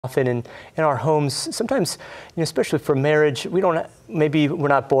Often in our homes, sometimes, especially for marriage, maybe we're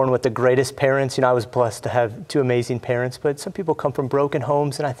not born with the greatest parents. I was blessed to have two amazing parents, but some people come from broken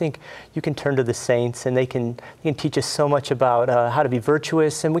homes, and I think you can turn to the saints, and they can teach us so much about how to be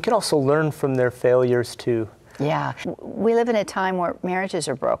virtuous, and we can also learn from their failures too. Yeah, we live in a time where marriages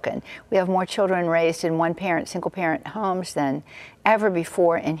are broken. We have more children raised in one-parent, single-parent homes than ever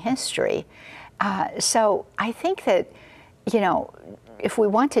before in history. So I think that, if we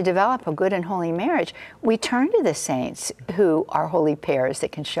want to develop a good and holy marriage, we turn to the saints who are holy pairs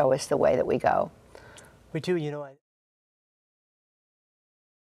that can show us the way that we go. We do,